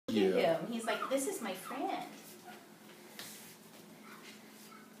him. He's like, this is my friend.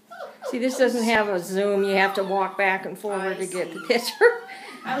 See, this doesn't have a zoom. You have to walk back and forward to get the picture.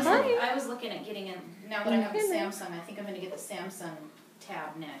 I was looking at getting now that I have the Samsung, I think I'm going to get the Samsung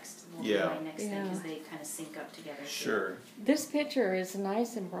tab next. Will be my next thing because they kind of sync up together. Sure. This picture is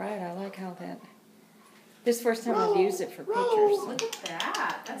nice and bright. I like how that. This is the first time I've used it for pictures. So. Look at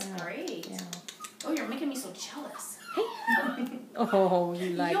that. That's great. Yeah. Oh, you're making me so jealous. Oh,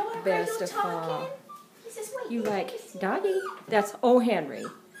 you like best of all. You like doggy. That's Henry.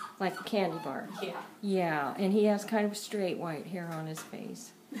 Like a candy bar. Yeah. Yeah, and he has kind of straight white hair on his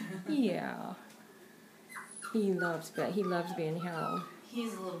face. Yeah. He loves being held.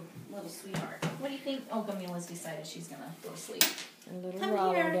 He's a little sweetheart. What do you think? Oh, Gamila's decided she's gonna go to sleep. And little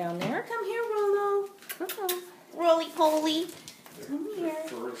Rollo down there. Come here, Rollo. Uh-oh. Roly poly. Come here. Their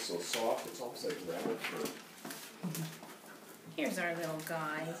fur is so soft, it's almost like rabbit fur. Here's our little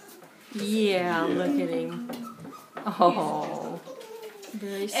guy. Yeah, look at him. Oh.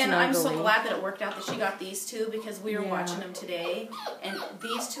 Very snuggly. And I'm so glad that it worked out that she got these two because we were watching them today, and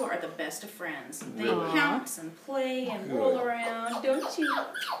these two are the best of friends. They pounce and play and roll around, don't you?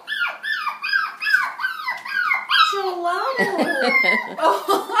 Gelato!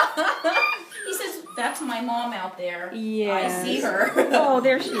 He says, that's my mom out there. Yes. I see her. Oh,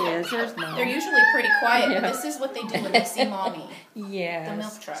 there she is. There's Mom. They're usually pretty quiet, but this is what they do when they see Mommy. Yes. The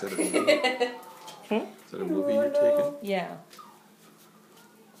milk truck. Is that a movie? Is that a movie you're taking? Yeah.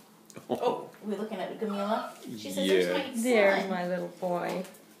 Oh, we're looking at Gamila. She says, There's my little boy.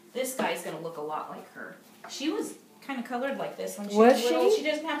 This guy's going to look a lot like her. She was kind of colored like this when she was little. She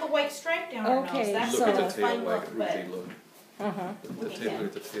doesn't have the white stripe down her nose. That's look at the a tail fun wag. look. But Look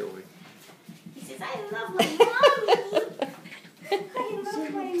at the tail wag. He says, I love my mommy. I love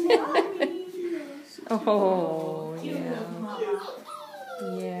my mommy. Oh, You love Mama.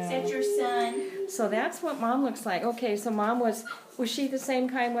 yeah. Is that your son? So that's what Mom looks like. Okay, so Mom was she the same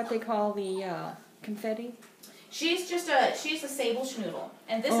kind, what they call the confetti? She's a sable schnoodle,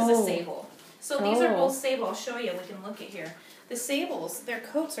 and this is a sable. So these are both sable. I'll show you. We can look at here. The sables, their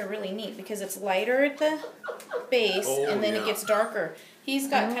coats are really neat because it's lighter at the base, and then it gets darker. He's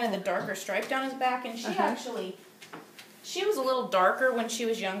got kind of the darker stripe down his back, and she was a little darker when she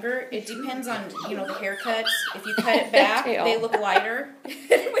was younger. It depends on, the haircuts. If you cut it back, they look lighter.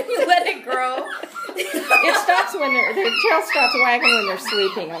 When you let it grow. It stops when their tail stops wagging when they're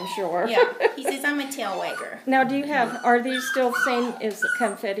sleeping, I'm sure. Yeah. He says, I'm a tail wagger. Now, are these still the same as the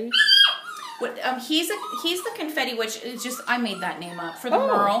confetti? What, he's the confetti, which is just, I made that name up for the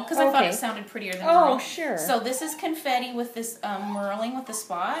Merle, because I thought it sounded prettier than Merle. Oh, sure. So this is confetti with this merling with the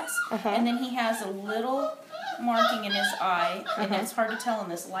spots, and then he has a little marking in his eye, and it's hard to tell in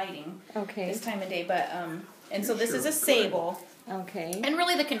this lighting this time of day, but and so this is a sable. Okay. And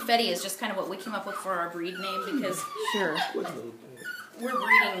really the confetti is just kind of what we came up with for our breed name because we're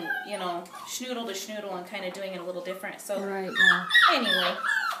breeding, schnoodle to schnoodle and kind of doing it a little different. So anyway,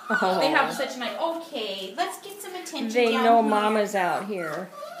 they have such nice, let's get some attention They know Mama's out here.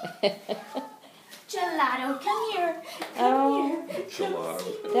 Gelato, come here. Come here.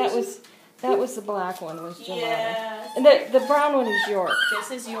 Gelato. That was the black one, was Gelato. Yes. And the brown one is York.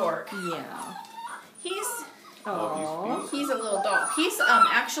 This is York. Yeah. He's He's a little dog. He's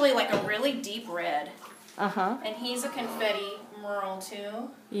actually like a really deep red. And he's a confetti merle too.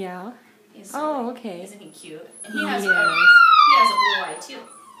 Yeah. Okay. Isn't he cute? And he has a blue eye too.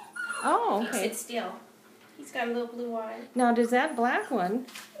 Oh, He sits still. He's got a little blue eye. Now, does that black one?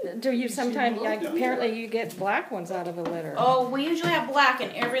 Do you sometimes? Apparently, you get black ones out of a litter. Oh, we usually have black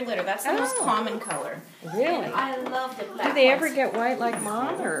in every litter. That's the most common color. Really? And I love the black. Do they ever get white like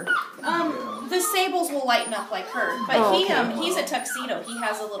Mom, or? The sables will lighten up like her, but he's a tuxedo. He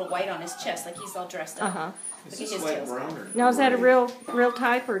has a little white on his chest, like he's all dressed up. Is this light brown or? Now, is that a real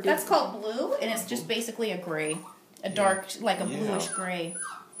type, or? That's called blue, and it's just basically a gray, a dark, like a bluish gray.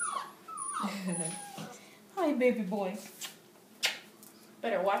 Hi, baby boy.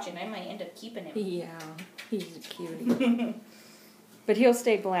 Better watch it. I might end up keeping him. Yeah, he's a cutie. But he'll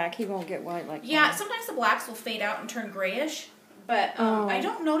stay black. He won't get white like Mom. Sometimes the blacks will fade out and turn grayish, but I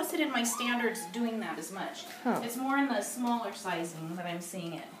don't notice it in my standards doing that as much. It's more in the smaller sizing that I'm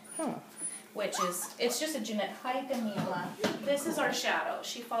seeing it. Which is, it's just a genetic. Hi, Camila. This is our Shadow.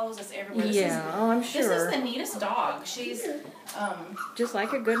 She follows us everywhere. I'm sure. This is the neatest dog. She's, just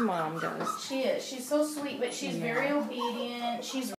like a good mom does. She is. She's so sweet, but she's very obedient. She's